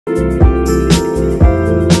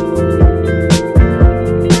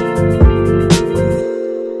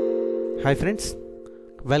Hi friends,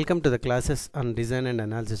 welcome to the classes on design and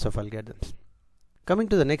analysis of algorithms. Coming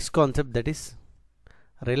to the next concept, that is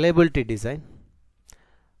reliability design,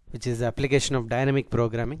 which is the application of dynamic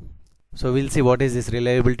programming. So we'll see what is this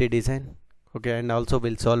reliability design, okay, and also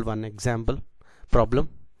we'll solve one example problem.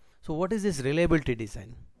 So what is this reliability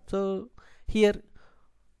design? So here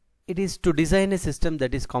it is to design a system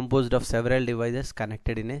that is composed of several devices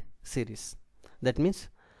connected in a series. That means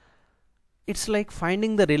it's like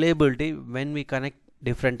finding the reliability when we connect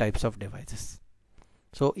different types of devices.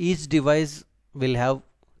 So each device will have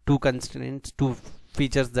two constraints, two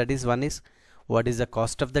features, that is, one is what is the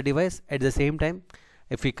cost of the device, at the same time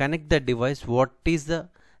if we connect that device, what is the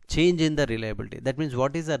change in the reliability. That means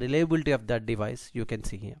what is the reliability of that device, you can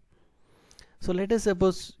see here. So let us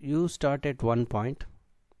suppose you start at one point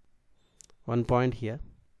here,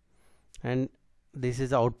 and this is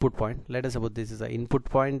the output point. Let us suppose this is the input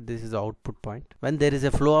point, this is the output point. When there is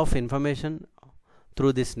a flow of information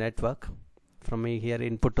through this network from here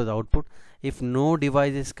input to the output, if no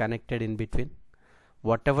device is connected in between,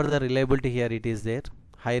 whatever the reliability here it is there,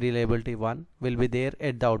 high reliability one will be there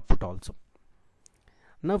at the output also.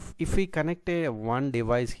 Now if we connect a one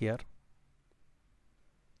device here,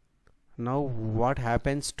 now what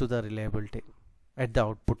happens to the reliability at the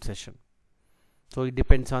output session? So it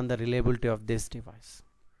depends on the reliability of this device.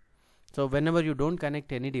 So whenever you don't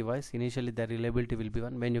connect any device, initially the reliability will be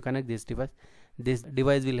 1. When you connect this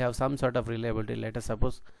device will have some sort of reliability. Let us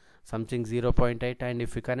suppose something 0.8, and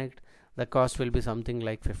if we connect, the cost will be something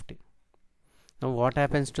like 50. Now what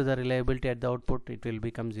happens to the reliability at the output? It will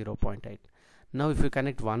become 0.8. Now if you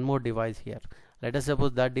connect one more device here, let us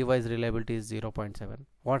suppose that device reliability is 0.7.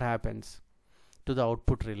 What happens to the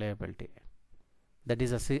output reliability? That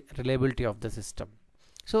is a reliability of the system.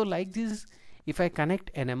 So like this, if I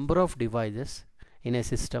connect a number of devices in a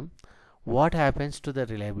system, what happens to the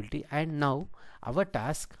reliability? And now our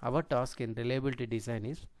task in reliability design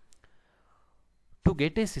is to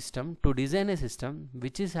get a system, to design a system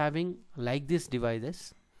which is having like these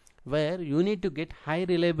devices, where you need to get high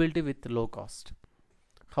reliability with low cost.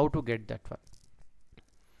 How to get that one?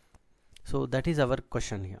 So that is our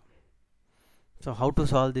question here. So how to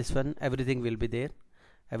solve this one? Everything will be there.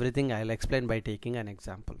 Everything I'll explain by taking an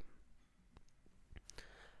example.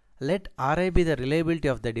 Let Ri be the reliability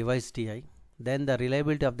of the device Ti. Then the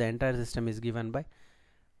reliability of the entire system is given by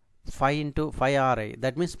phi into phi Ri.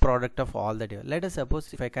 That means product of all the devices. Let us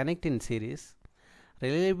suppose if I connect in series,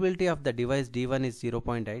 reliability of the device D1 is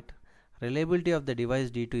 0.8. Reliability of the device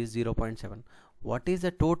D2 is 0.7. What is the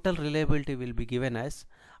total reliability will be given as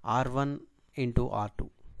R1 into R2.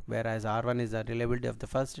 Whereas R1 is the reliability of the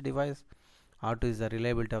first device, R2 is the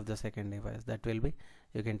reliability of the second device. That will be,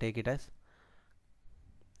 you can take it as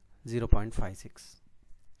 0.56.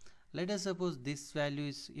 Let us suppose this value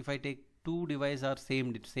is, if I take two devices are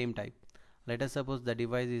same type, let us suppose the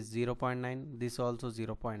device is 0.9, this also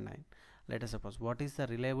 0.9. Let us suppose, what is the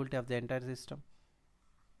reliability of the entire system?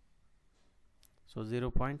 So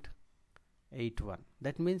 0.81.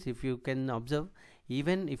 That means if you can observe,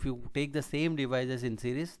 even if you take the same devices in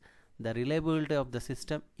series, the reliability of the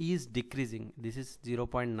system is decreasing. This is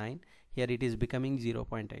 0.9, here it is becoming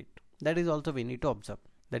 0.8. That is also we need to observe.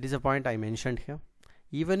 That is a point I mentioned here.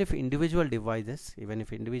 Even if individual devices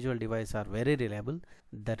are very reliable,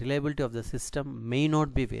 the reliability of the system may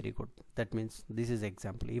not be very good. That means this is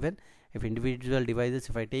example. Even if individual devices,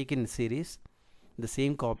 if I take in series the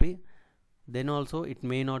same copy, then also it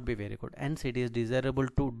may not be very good. Hence it is desirable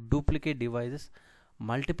to duplicate devices.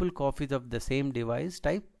 Multiple copies of the same device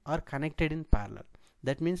type are connected in parallel.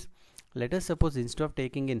 That means let us suppose instead of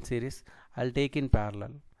taking in series, I'll take in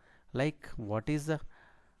parallel. Like what is the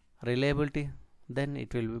reliability? Then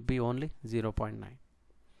it will be only 0.9.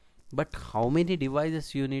 But how many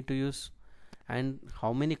devices you need to use and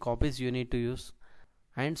how many copies you need to use,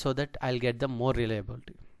 and so that I'll get the more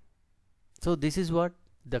reliability. So this is what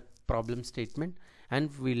the problem statement, and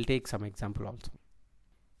we'll take some example also.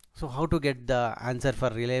 So how to get the answer for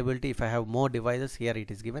reliability? If I have more devices, here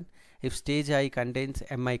it is given. If stage I contains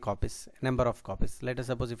mi copies, number of copies, let us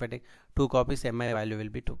suppose if I take 2 copies, mi value will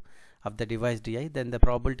be 2 of the device Di, then the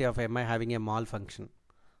probability of mi having a malfunction.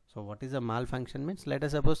 So what is a malfunction means? Let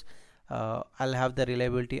us suppose I'll have the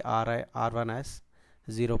reliability R1 as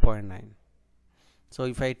 0.9. So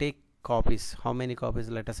if I take copies, how many copies?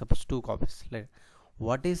 Let us suppose 2 copies.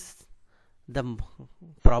 What is the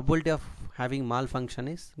probability of having malfunction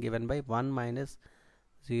is given by 1 minus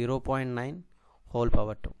 0.9 whole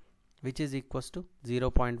power 2. which is equals to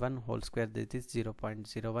 0.1 whole square. That is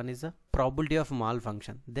 0.01 is the probability of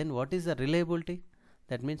malfunction. Then what is the reliability?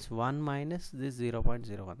 That means 1 minus this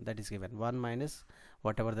 0.01, that is given 1 minus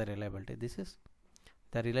whatever the reliability. This is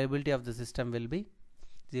the reliability of the system will be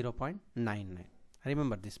 0.99.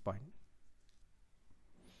 Remember this point.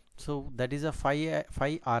 So that is a 5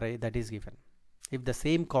 RA that is given. If the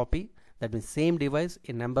same copy, that means same device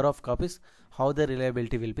in number of copies, how the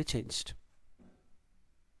reliability will be changed.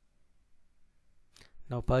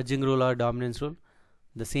 Now purging rule or dominance rule,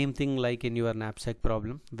 the same thing like in your knapsack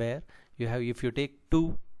problem, where you have, if you take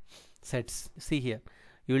two sets, see here,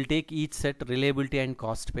 you will take each set reliability and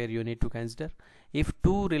cost pair you need to consider. If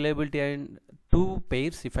two reliability and two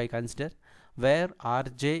pairs, if I consider, where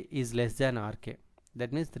RJ is less than RK,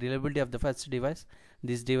 that means the reliability of the first device,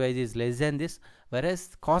 this device is less than this,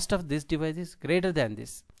 whereas cost of this device is greater than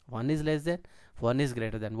this. One is less than, one is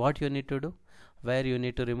greater than. What you need to do? Where you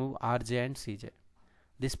need to remove RJ and CJ.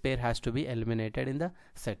 This pair has to be eliminated in the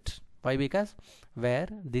set. Why? Because where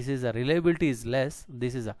this is a reliability is less,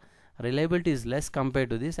 this is a reliability is less compared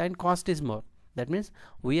to this, and cost is more. That means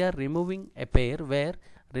we are removing a pair where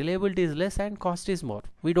reliability is less and cost is more.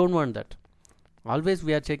 We don't want that. Always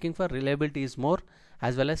we are checking for reliability is more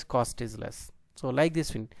as well as cost is less. So like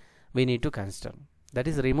this we need to consider. That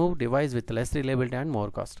is remove device with less reliability and more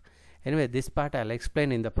cost. Anyway, this part I'll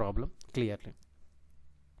explain in the problem clearly.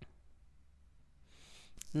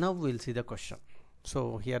 Now we'll see the question.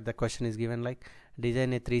 So here the question is given like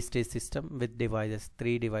design a 3-stage system with devices,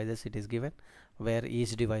 3 devices it is given, where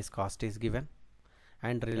each device cost is given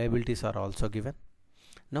and reliabilities are also given.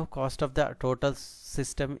 Now cost of the total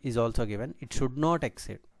system is also given. It should not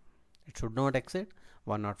exceed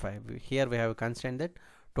 105. Here we have a constraint that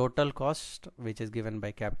total cost, which is given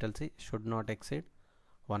by capital C, should not exceed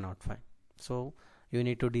 105. So you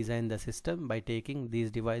need to design the system by taking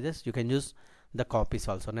these devices. You can use the copies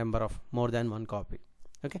also, number of more than one copy.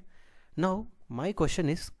 Okay, now my question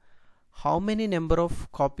is, how many number of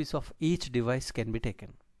copies of each device can be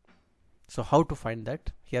taken? So how to find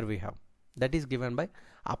that? Here we have, that is given by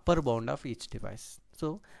upper bound of each device.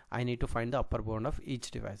 So I need to find the upper bound of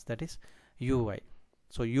each device, that is UI.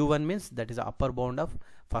 So U1 means that is the upper bound of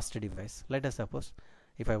first device. Let us suppose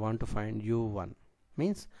if I want to find U1,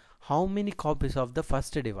 means how many copies of the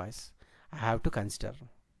first device I have to consider.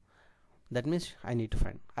 That means I need to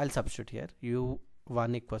find, I'll substitute here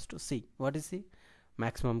U1 equals to C. What is C?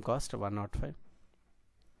 Maximum cost 105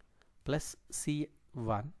 plus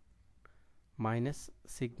C1 minus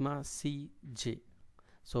sigma Cj.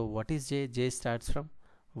 So what is J? J starts from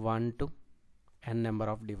 1 to n number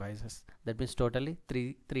of devices. That means totally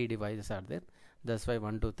three devices are there. That's why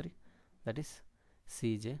 1, 2, 3. That is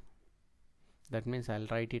Cj. That means I'll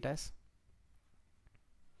write it as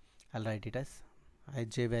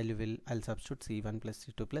J value I'll substitute C1 plus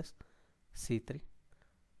C2 plus C3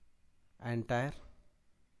 entire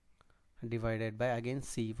divided by again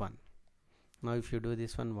C1. Now if you do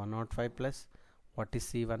this one, 105 plus what is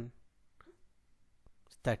C1?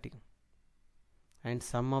 30, and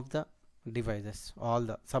sum of the devices, all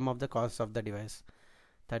the sum of the cost of the device,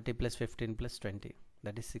 30 plus 15 plus 20,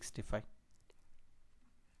 that is 65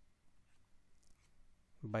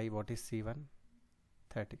 by what is C1?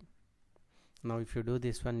 30. Now if you do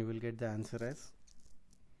this one, you will get the answer as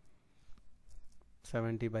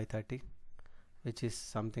 70 by 30, which is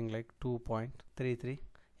something like 2.33.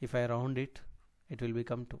 If I round it, it will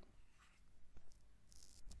become 2.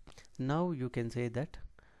 Now you can say that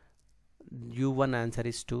U1 answer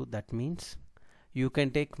is 2. That means you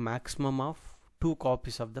can take maximum of 2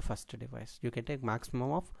 copies of the first device. You can take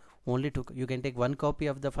maximum of only 2. You can take 1 copy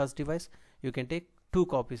of the first device. You can take 2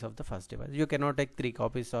 copies of the first device. You cannot take 3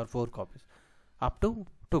 copies or 4 copies. Up to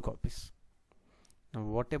 2 copies. Now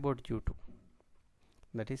what about U2?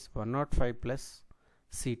 That is 105 plus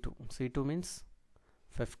C2. C2 means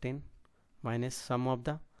 15 minus sum of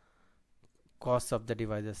the cost of the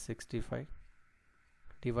devices, 65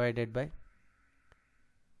 divided by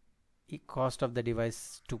cost of the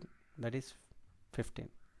device 2, that is 15.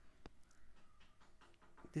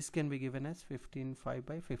 This can be given as 15.5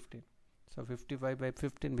 by 15. So 55 by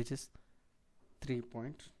 15, which is 3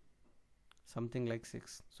 point something like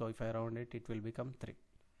 6. So if I round it, it will become 3.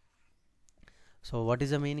 So what is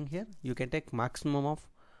the meaning here? You can take maximum of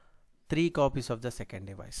 3 copies of the second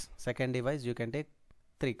device. Second device you can take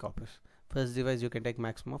 3 copies. First device you can take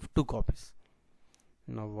maximum of 2 copies.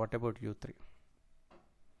 Now what about U3?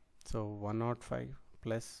 So 105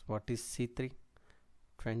 plus what is C3?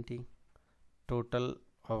 20. Total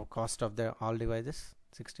of cost of the all devices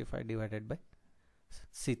 65 divided by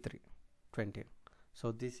C3, 20.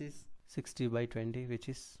 So this is 60 by 20, which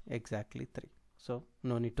is exactly 3. So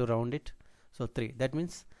no need to round it. So 3, that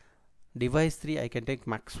means device 3 I can take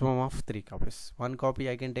maximum of 3 copies. 1 copy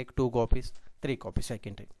I can take, 2 copies, 3 copies I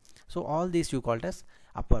can take. So all these you called as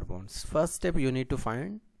upper bounds. First step, you need to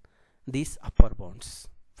find these upper bounds.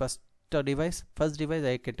 First device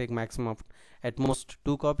I can take maximum of at most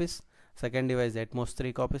 2 copies. Second device at most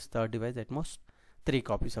 3 copies. Third device at most 3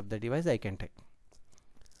 copies of the device I can take.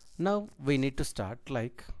 Now we need to start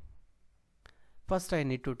like, first I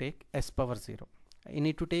need to take s power 0. I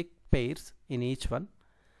need to take pairs in each one.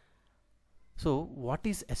 So what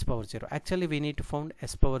is s power 0? Actually we need to find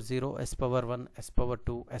s power 0, s power 1, s power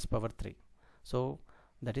 2, s power 3. So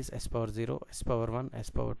that is s power 0, s power 1, s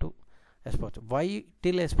power 2, s power 2. Why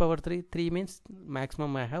till s power 3? 3 means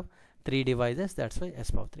maximum I have 3 devices, that's why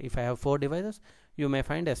s power 3. If I have 4 devices, you may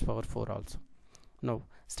find s power 4 also. Now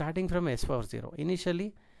starting from s power 0,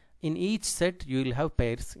 initially in each set you will have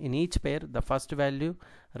pairs. In each pair the first value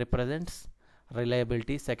represents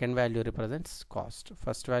reliability, second value represents cost.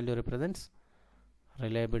 First value represents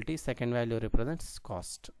reliability, second value represents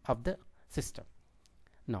cost of the system.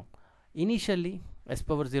 Now initially s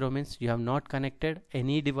power 0 means you have not connected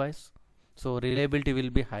any device, so reliability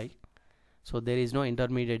will be high. So there is no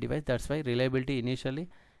intermediate device, that's why reliability initially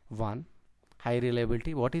 1, high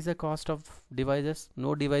reliability. What is the cost of devices?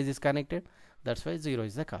 No device is connected, that's why 0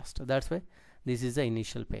 is the cost. That's why this is the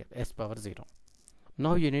initial pair, s power 0.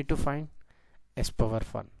 Now you need to find s power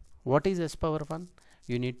 1. What is s power 1?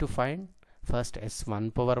 You need to find first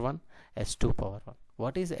s1 power 1, s2 power 1.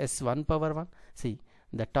 What is s1 power 1? See,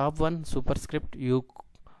 the top one superscript, you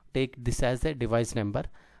take this as a device number,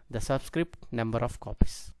 the subscript number of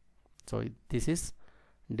copies. So this is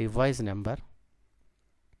device number,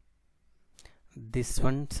 this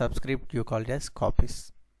one subscript you call it as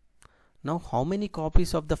copies. Now how many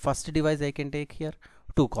copies of the first device I can take here?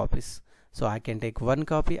 2 copies. So I can take 1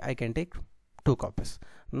 copy, I can take 2 copies.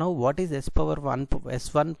 Now what is s power 1?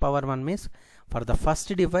 s1 power 1 means for the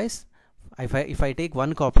first device, if I take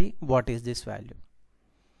 1 copy, what is this value?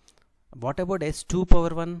 What about s2 power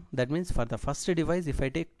 1? That means for the first device, if I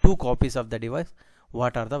take 2 copies of the device,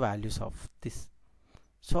 what are the values of this?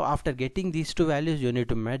 So after getting these 2 values, you need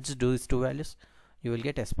to merge these 2 values, you will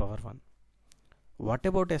get s power 1. What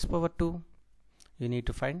about s power 2? You need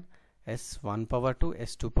to find s1 power 2,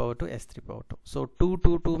 s2 power 2, s3 power 2. So 2,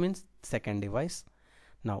 2, 2 means second device.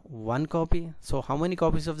 Now 1 copy. So how many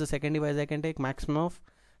copies of the second device I can take? Maximum of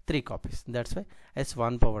 3 copies. That's why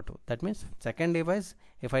s1 power 2. That means second device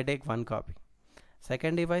if I take 1 copy.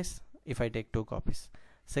 Second device if I take 2 copies.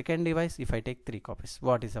 Second device if I take 3 copies.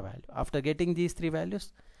 What is the value? After getting these 3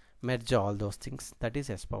 values, merge all those things. That is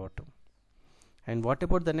s power 2. And what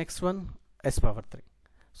about the next one? S power 3.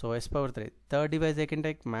 So s power 3. Third device I can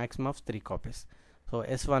take maximum of 3 copies. So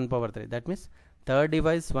s1 power 3. That means third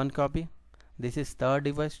device 1 copy. This is third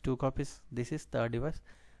device 2 copies. This is third device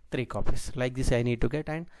 3 copies. Like this I need to get,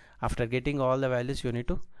 and after getting all the values you need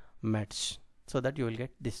to merge so that you will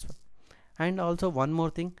get this one. And also one more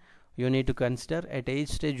thing you need to consider, at each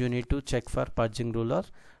stage you need to check for purging rule or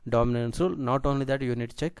dominance rule. Not only that, you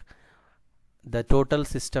need to check the total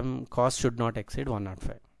system cost should not exceed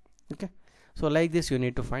 105. Okay, so like this you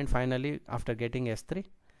need to find. Finally after getting s3,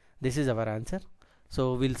 this is our answer.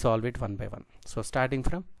 So we'll solve it one by one. So starting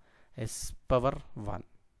from s power 1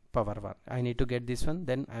 power 1, I need to get this one,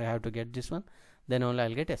 then I have to get this one, then only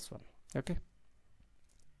I'll get s1. Okay,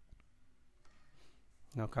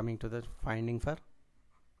 now coming to the finding for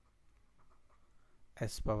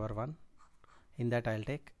s power 1, in that I'll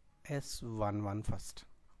take s11 first.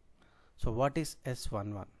 So what is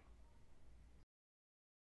s11?